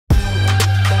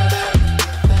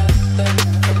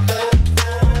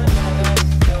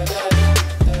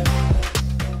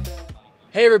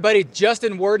Hey everybody,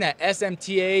 Justin Worden at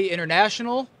SMTAI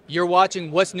International. You're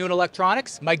watching What's New in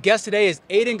Electronics. My guest today is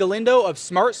Adan Galindo of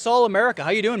SmartSol America.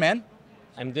 How you doing, man?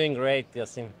 I'm doing great,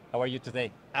 Justin. How are you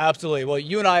today? Absolutely. Well,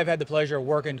 you and I have had the pleasure of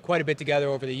working quite a bit together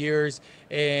over the years,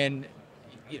 and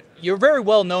you're very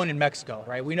well known in Mexico,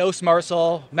 right? We know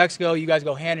SmartSol, Mexico, you guys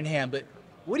go hand in hand, but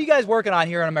what are you guys working on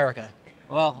here in America?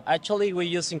 Well, actually,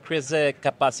 we just increased the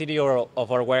capacity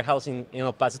of our warehouse in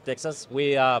El Paso, Texas.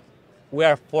 We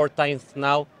are 4 times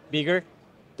now bigger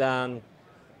than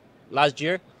last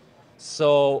year.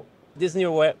 So this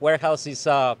new warehouse is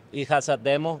it has a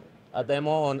demo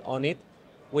on it.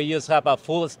 We just have a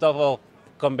full stuff of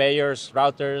conveyors,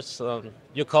 routers,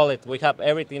 you call it. We have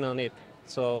everything on it.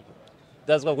 So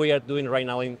that's what we are doing right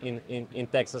now in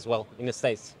Texas, well, in the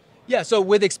States. Yeah, so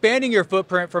with expanding your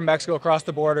footprint from Mexico across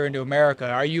the border into America,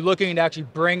 are you looking to actually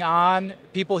bring on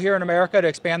people here in America to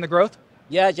expand the growth?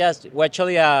 Yeah, just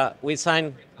we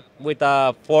signed with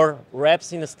 4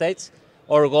 reps in the States.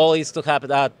 Our goal is to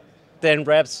have 10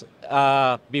 reps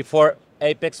before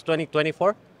Apex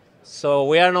 2024. So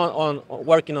we are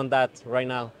working on that right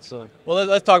now. So well,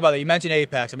 let's talk about that. You mentioned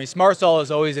Apex. I mean, SmartSol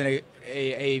is always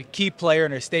a key player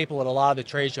and a staple at a lot of the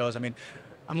trade shows. I mean,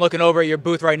 I'm looking over at your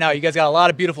booth right now. You guys got a lot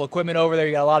of beautiful equipment over there.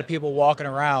 You got a lot of people walking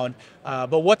around.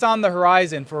 But what's on the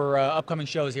horizon for upcoming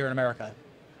shows here in America?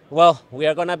 Well, we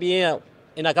are going to be,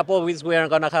 in a couple of weeks, we are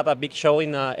going to have a big show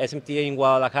in SMTAI in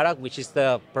Guadalajara, which is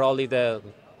probably the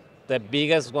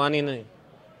biggest one in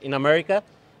America.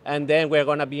 And then we're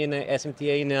going to be in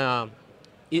SMTAI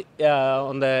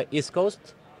on the East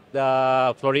Coast,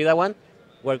 the Florida one.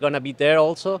 We're going to be there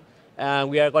also. And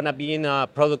we are going to be in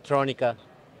Productronica.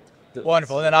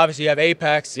 Wonderful. And then obviously you have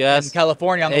Apex in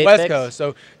California on the Apex. West Coast.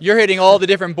 So you're hitting all the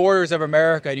different borders of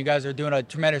America, and you guys are doing a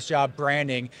tremendous job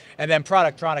branding. And then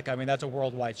Productronica, I mean, that's a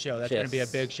worldwide show. That's going to be a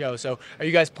big show. So are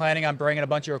you guys planning on bringing a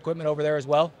bunch of your equipment over there as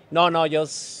well? No,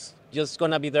 just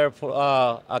going to be there for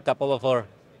a couple of our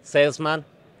salesmen,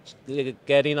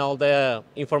 getting all the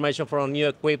information from new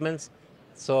equipment.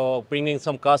 So bringing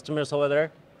some customers over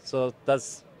there. So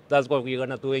that's what we're going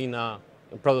to do in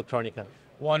Productronica.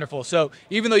 Wonderful. So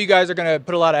even though you guys are going to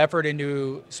put a lot of effort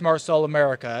into SmartSol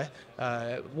America,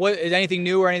 what is anything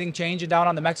new or anything changing down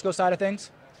on the Mexico side of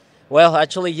things? Well,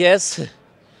 actually, yes.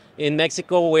 In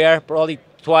Mexico, we are probably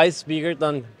twice bigger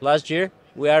than last year.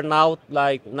 We are now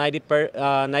like 90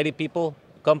 people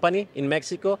company in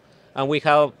Mexico, and we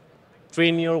have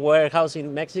 3 new warehouses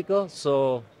in Mexico.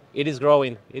 So it is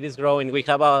growing. It is growing. We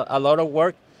have a lot of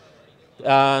work.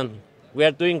 We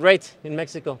are doing great in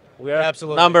Mexico. We are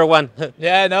absolutely number 1.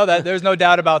 Yeah, no, there's no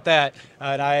doubt about that.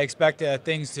 And I expect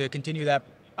things to continue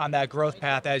on that growth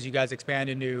path as you guys expand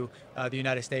into the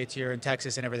United States here in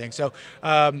Texas and everything. So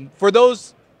for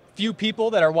those few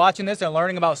people that are watching this and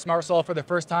learning about SmartSol for the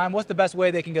first time, what's the best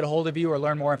way they can get a hold of you or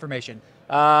learn more information?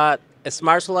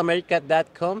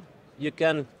 SmartSolAmerica.com. You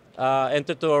can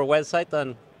enter to our website,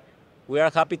 and we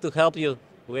are happy to help you.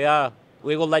 We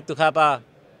would like to have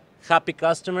happy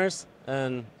customers,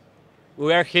 and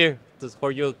we are here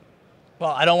for you. Well,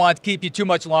 I don't want to keep you too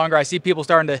much longer. I see people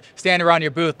starting to stand around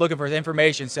your booth looking for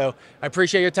information. So I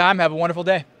appreciate your time. Have a wonderful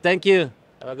day. Thank you.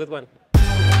 Have a good one.